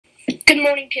Good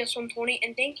morning, PS120,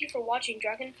 and thank you for watching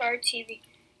Dragonfire TV.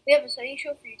 We have a exciting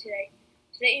show for you today.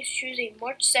 Today is Tuesday,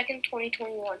 March 2nd,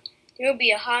 2021. There will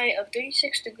be a high of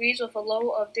 36 degrees with a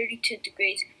low of 32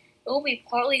 degrees. It will be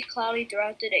partly cloudy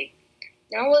throughout the day.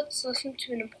 Now let's listen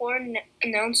to an important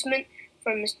announcement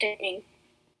from Mr. Ng.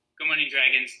 Good morning,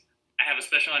 Dragons. I have a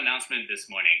special announcement this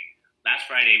morning. Last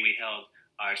Friday, we held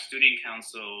our Student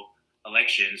Council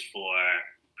elections for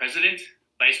President,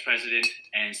 Vice President,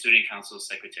 and Student Council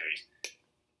Secretaries.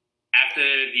 After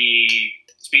the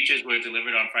speeches were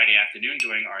delivered on Friday afternoon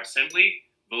during our assembly,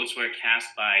 votes were cast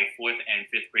by 4th and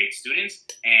 5th grade students,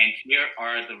 and here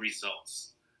are the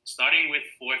results. Starting with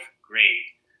 4th grade,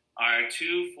 our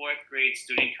two 4th grade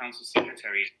Student Council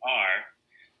Secretaries are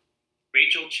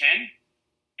Rachel Chen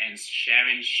and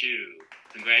Sharon Shu.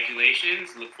 Congratulations.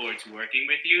 Look forward to working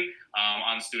with you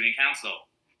on Student Council.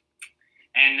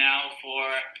 And now for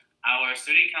our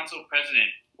Student Council President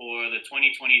for the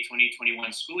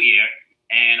 2020-2021 school year.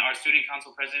 And our Student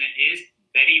Council President is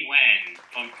Betty Wen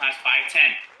from Class 510.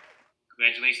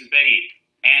 Congratulations, Betty.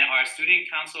 And our Student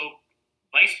Council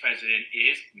Vice President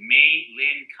is Mei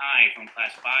Lin Kai from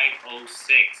Class 506.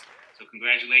 So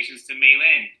congratulations to Mei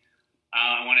Lin.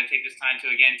 I want to take this time to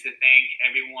thank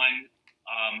everyone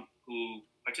who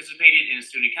participated in the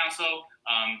Student Council,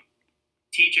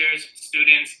 teachers,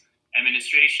 students,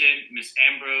 administration, Ms.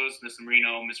 Ambrose, Ms.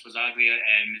 Marino, Ms. Rosaglia,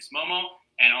 and Ms. Momo,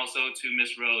 and also to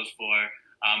Ms. Rose for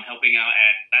helping out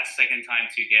at that second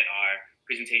time to get our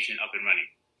presentation up and running.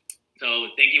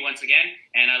 So thank you once again,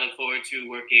 and I look forward to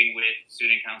working with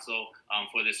Student Council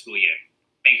for this school year.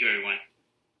 Thank you, everyone.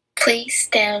 Please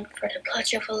stand for the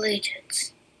Pledge of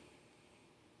Allegiance.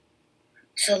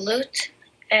 Salute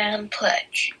and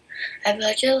pledge. I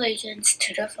pledge allegiance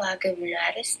to the flag of the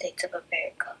United States of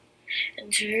America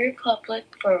and to the republic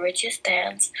for which it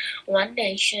stands, one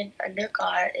nation, under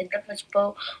God,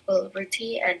 indivisible, with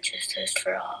liberty and justice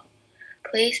for all.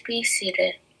 Please be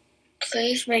seated.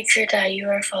 Please make sure that you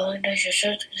are following the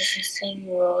social distancing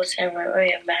rules and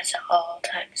wearing a mask at all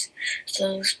times.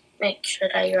 So make sure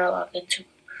that you are logged into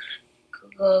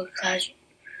Google Classroom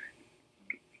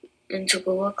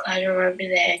every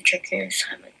day and check your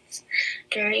assignments.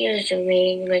 During your Zoom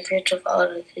meeting, make sure to follow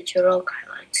the digital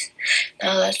guidelines.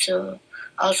 Now let's do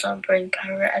Awesome Brain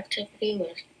Power activity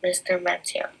with Mr.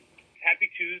 Matthew.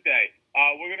 Happy Tuesday.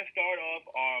 We're going to start off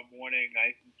our morning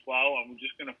nice and slow, and we're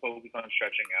just going to focus on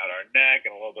stretching out our neck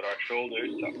and a little bit our shoulders.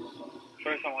 So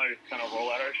first I want to just kind of roll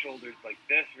out our shoulders like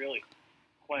this, really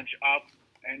clench up,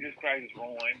 and just practice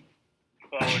rolling.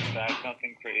 Forward and back,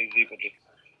 nothing crazy, but just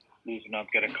loosen up,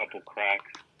 get a couple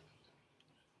cracks.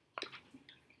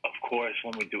 Of course,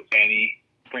 when we do any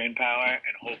brain power,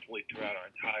 and hopefully throughout our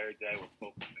entire day, we're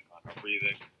focusing on our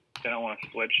breathing. Then I want to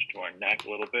switch to our neck a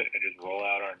little bit and just roll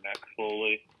out our neck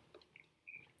slowly.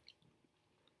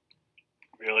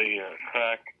 Really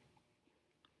crack.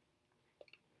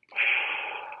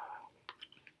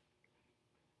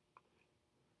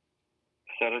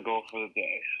 Set a goal for the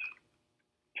day.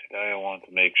 Today I want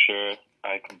to make sure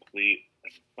I complete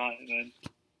an assignment,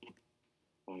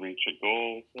 reach a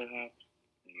goal perhaps,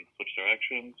 and switch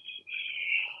directions.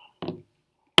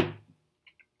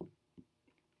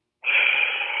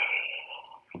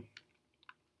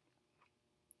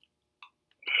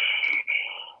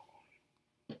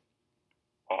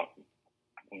 Awesome.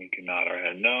 We can nod our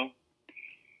head no.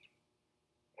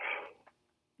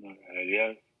 Nod our head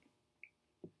yes.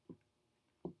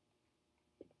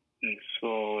 And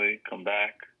slowly come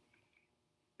back.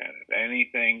 And if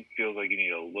anything feels like you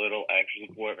need a little extra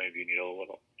support, maybe you need a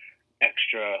little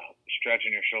extra stretch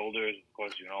in your shoulders, of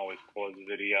course you can always pause the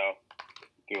video,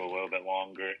 do a little bit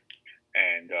longer,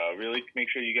 and really make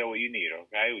sure you get what you need,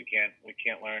 okay? We can't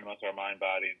learn unless our mind,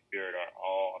 body, and spirit are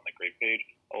all on the great page.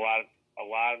 A lot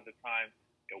of the time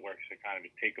it works to kind of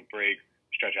just take a break,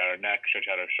 stretch out our neck, stretch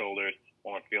out our shoulders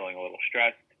when we're feeling a little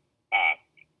stressed.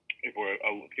 If we're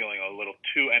feeling a little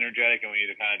too energetic and we need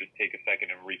to kind of just take a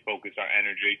second and refocus our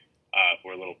energy, if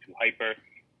we're a little too hyper,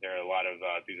 there are a lot of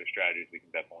these are strategies we can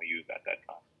definitely use at that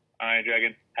time. All right,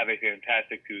 Dragon, have a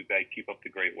fantastic Tuesday. Keep up the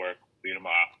great work. See you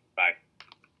tomorrow. Bye.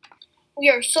 We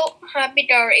are so happy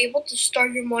that we're able to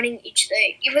start your morning each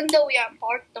day. Even though we are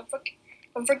apart, don't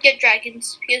forget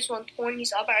Dragons. PS120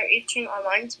 is about reaching our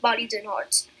minds, bodies, and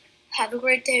hearts. Have a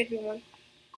great day, everyone.